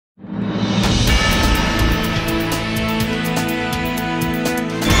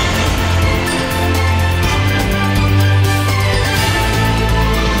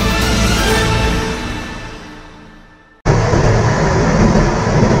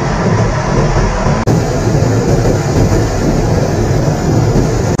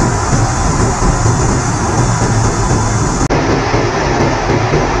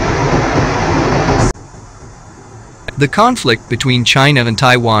The conflict between China and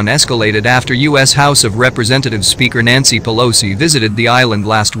Taiwan escalated after U.S. House of Representatives Speaker Nancy Pelosi visited the island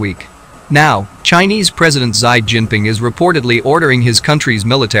last week. Now, Chinese President Xi Jinping is reportedly ordering his country's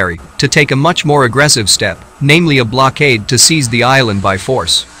military to take a much more aggressive step, namely a blockade to seize the island by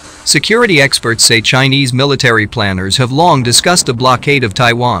force. Security experts say Chinese military planners have long discussed a blockade of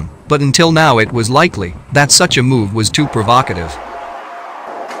Taiwan, but until now it was likely that such a move was too provocative.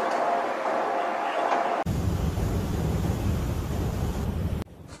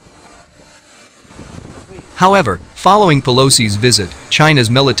 However, following Pelosi's visit, China's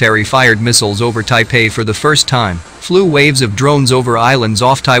military fired missiles over Taipei for the first time, flew waves of drones over islands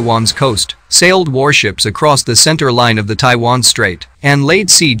off Taiwan's coast, sailed warships across the center line of the Taiwan Strait, and laid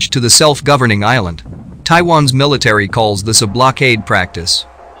siege to the self-governing island. Taiwan's military calls this a blockade practice.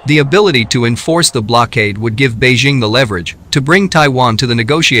 The ability to enforce the blockade would give Beijing the leverage to bring Taiwan to the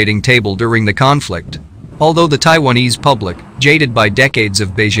negotiating table during the conflict. Although the Taiwanese public, jaded by decades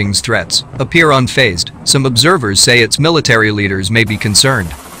of Beijing's threats, appear unfazed, some observers say its military leaders may be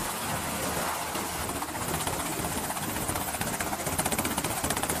concerned.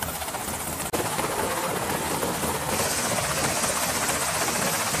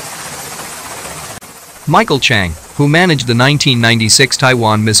 Michael Chang, who managed the 1996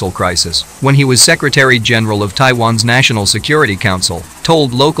 Taiwan missile crisis when he was Secretary General of Taiwan's National Security Council,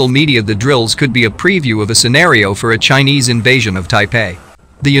 told local media the drills could be a preview of a scenario for a Chinese invasion of Taipei.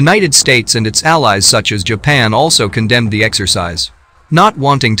 The United States and its allies such as Japan also condemned the exercise. Not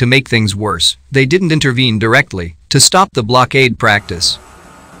wanting to make things worse, they didn't intervene directly to stop the blockade practice.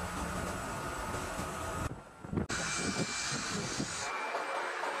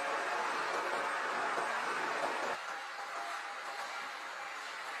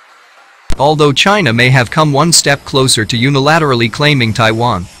 Although China may have come one step closer to unilaterally claiming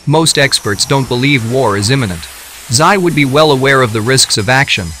Taiwan, most experts don't believe war is imminent. Xi would be well aware of the risks of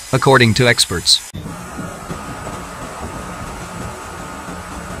action, according to experts.